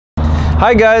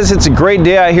Hi guys, it's a great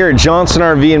day out here at Johnson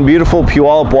RV in beautiful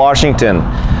Puyallup, Washington.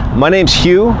 My name's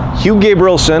Hugh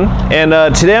Gabrielson,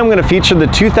 and today I'm going to feature the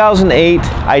 2008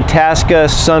 Itasca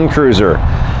Suncruiser.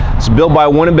 It's built by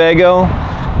Winnebago.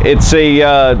 It's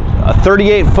a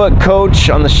 38-foot coach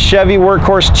on the Chevy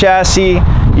Workhorse chassis.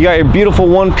 You got your beautiful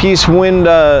one-piece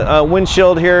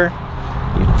windshield here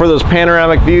for those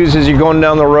panoramic views as you're going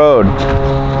down the road.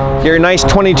 Your nice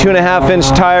 22.5-inch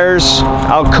tires,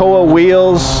 Alcoa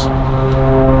wheels.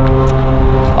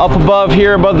 Up above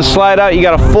here, above the slide out, you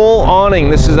got a full awning.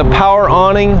 This is a power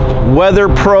awning, Weather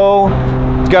Pro.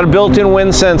 It's got a built-in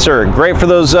wind sensor. Great for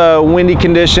those windy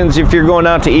conditions. If you're going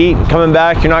out to eat and coming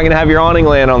back, you're not gonna have your awning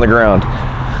laying on the ground.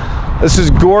 This is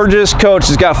gorgeous coach.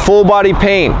 It's got full body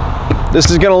paint. This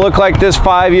is gonna look like this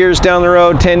 5 years down the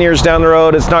road, 10 years down the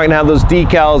road. It's not gonna have those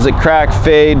decals that crack,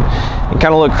 fade, and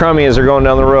kind of look crummy as they're going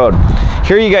down the road.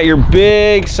 Here you got your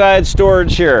big side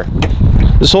storage here.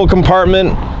 This whole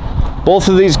compartment, both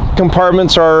of these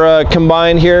compartments are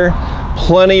combined here.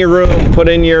 Plenty of room. Put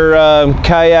in your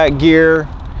kayak gear,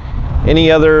 any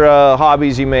other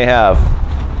hobbies you may have.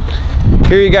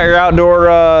 Here you got your outdoor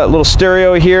little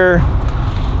stereo here.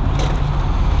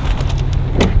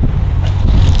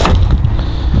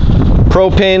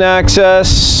 Propane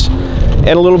access, and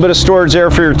a little bit of storage there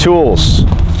for your tools.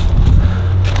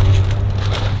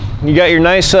 You got your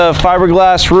nice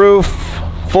fiberglass roof,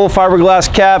 full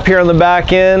fiberglass cap here on the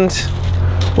back end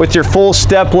with your full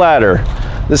step ladder.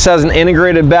 This has an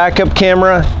integrated backup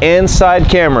camera and side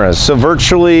cameras, so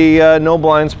virtually no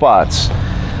blind spots.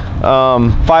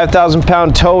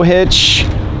 5,000-pound tow hitch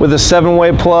with a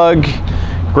 7-way plug,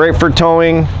 great for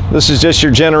towing. This is just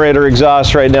your generator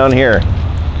exhaust right down here.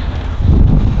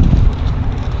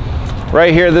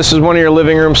 Right here, this is one of your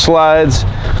living room slides.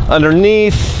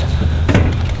 Underneath,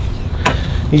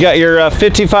 you got your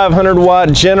 5,500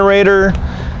 watt generator.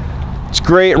 It's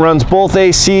great, it runs both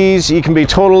ACs. You can be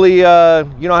totally, you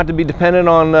don't have to be dependent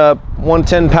on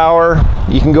 110 power.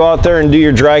 You can go out there and do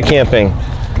your dry camping.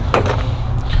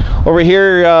 Over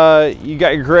here, you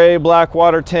got your gray, black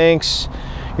water tanks,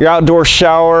 your outdoor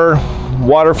shower,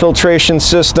 water filtration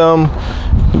system.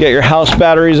 You got your house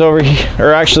batteries over here,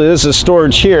 or actually this is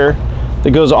storage here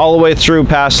that goes all the way through,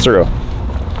 pass through.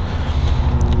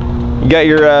 You got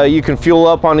your, you can fuel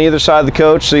up on either side of the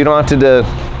coach, so you don't have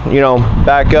to, you know,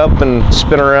 back up and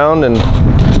spin around and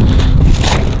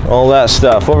all that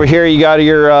stuff. Over here you got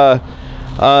your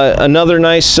another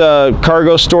nice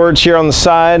cargo storage here on the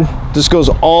side. This goes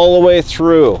all the way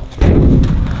through.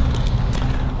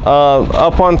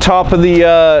 Up on top of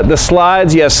the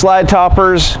slides, you have slide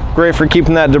toppers, great for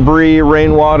keeping that debris,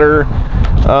 rainwater,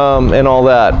 and all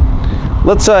that.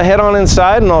 Let's head on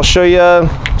inside and I'll show you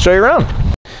around.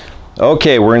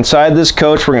 Okay, we're inside this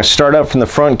coach. We're going to start up from the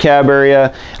front cab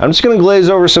area. I'm just going to glaze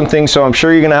over some things, so I'm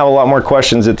sure you're going to have a lot more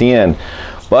questions at the end.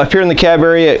 But up here in the cab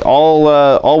area,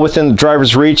 all within the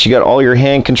driver's reach, you got all your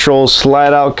hand controls,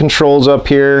 slide out controls up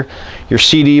here, your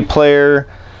CD player,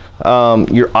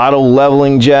 your auto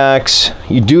leveling jacks.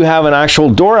 You do have an actual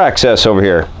door access over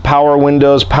here. Power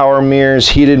windows, power mirrors,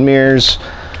 heated mirrors,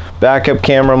 backup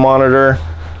camera monitor.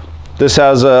 This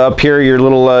has up here your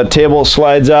little table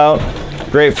slides out.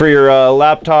 Great for your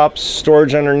laptops,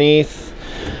 storage underneath.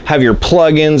 Have your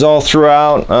plug-ins all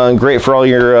throughout. Great for all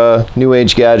your new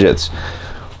age gadgets.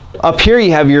 Up here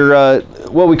you have your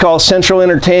what we call central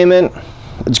entertainment.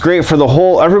 It's great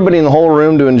for everybody in the whole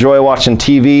room to enjoy watching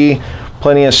TV.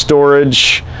 Plenty of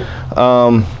storage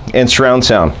and surround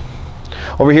sound.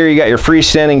 Over here you got your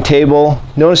freestanding table.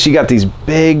 Notice you got these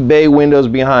big bay windows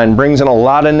behind. Brings in a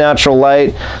lot of natural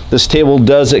light. This table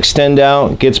does extend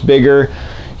out, gets bigger.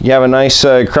 You have a nice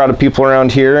crowd of people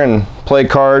around here and play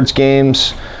cards,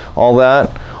 games, all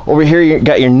that. Over here you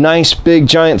got your nice big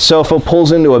giant sofa,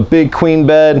 pulls into a big queen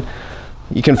bed.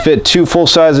 You can fit 2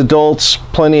 full-size adults,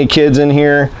 plenty of kids in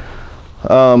here.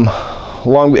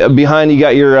 Behind you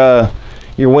got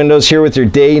your windows here with your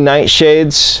day-night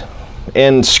shades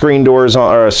and screen doors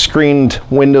or screened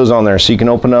windows on there, so you can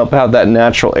open up, have that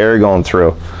natural air going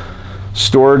through.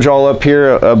 Storage all up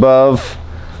here above.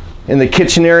 In the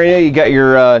kitchen area, you got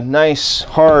your nice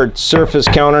hard surface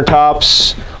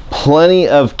countertops, plenty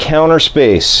of counter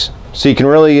space, so you can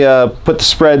really put the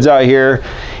spreads out here.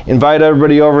 Invite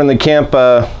everybody over in the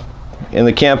campground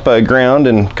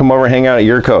and come over and hang out at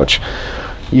your coach.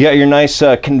 You got your nice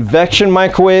convection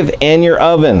microwave and your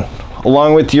oven,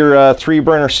 along with your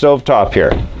 3-burner stovetop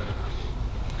here.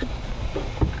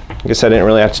 I guess I didn't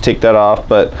really have to take that off,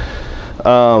 but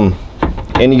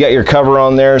and you got your cover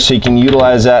on there, so you can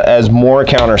utilize that as more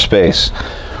counter space.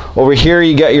 Over here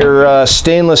you got your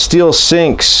stainless steel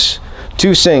sinks,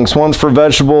 2 sinks, one's for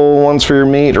vegetable, one's for your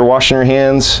meat or washing your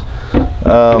hands.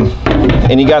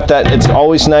 And you got that, it's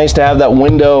always nice to have that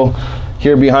window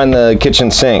here behind the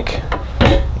kitchen sink.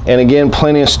 And again,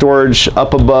 plenty of storage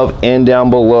up above and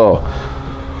down below.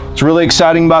 What's really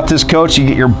exciting about this coach, you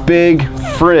get your big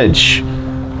fridge.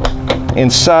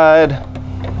 Inside,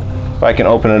 if I can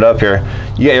open it up here,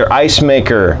 you got your ice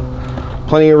maker,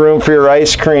 plenty of room for your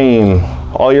ice cream,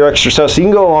 all your extra stuff. So you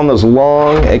can go on those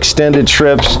long extended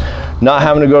trips, not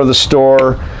having to go to the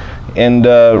store and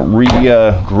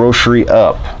grocery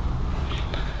up.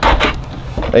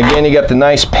 Again, you got the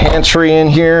nice pantry in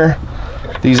here.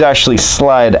 These actually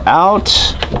slide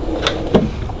out.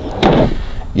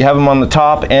 You have them on the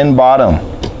top and bottom.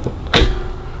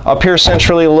 Up here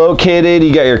centrally located,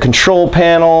 you got your control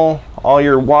panel, all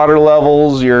your water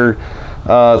levels, your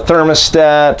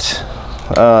thermostat.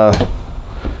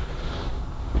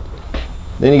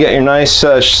 Then you got your nice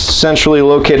centrally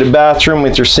located bathroom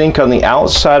with your sink on the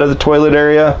outside of the toilet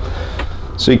area.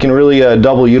 So you can really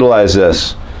double utilize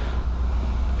this.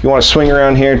 If you want to swing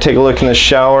around here, take a look in the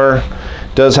shower.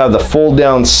 It does have the fold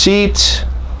down seat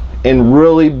and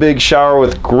really big shower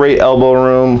with great elbow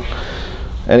room.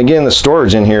 And again, the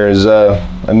storage in here is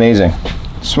amazing.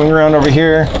 Swing around over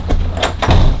here.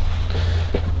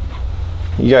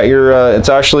 You got your, it's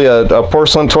actually a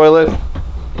porcelain toilet,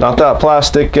 not that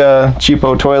plastic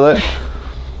cheapo toilet.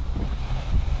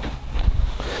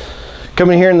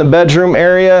 Coming here in the bedroom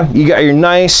area, you got your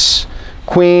nice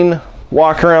queen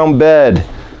walk around bed.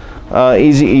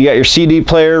 Easy, you got your CD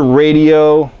player,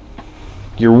 radio,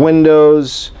 your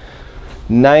windows,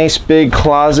 nice big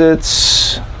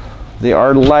closets. They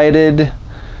are lighted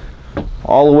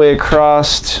all the way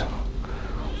across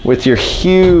with your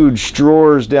huge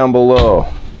drawers down below.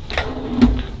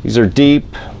 These are deep,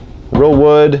 real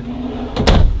wood.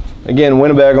 Again,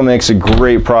 Winnebago makes a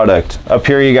great product. Up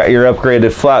here you got your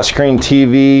upgraded flat screen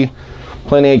TV,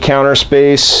 plenty of counter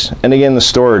space, and again, the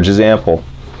storage is ample.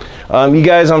 You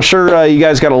guys, I'm sure you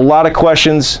guys got a lot of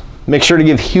questions. Make sure to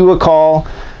give Hugh a call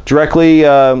directly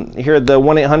here at the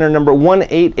 1-800 number,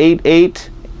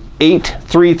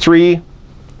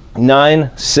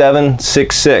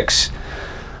 1-888-833-9766.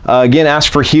 Again,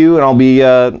 ask for Hugh and I'll be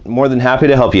more than happy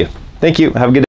to help you. Thank you. Have a good day.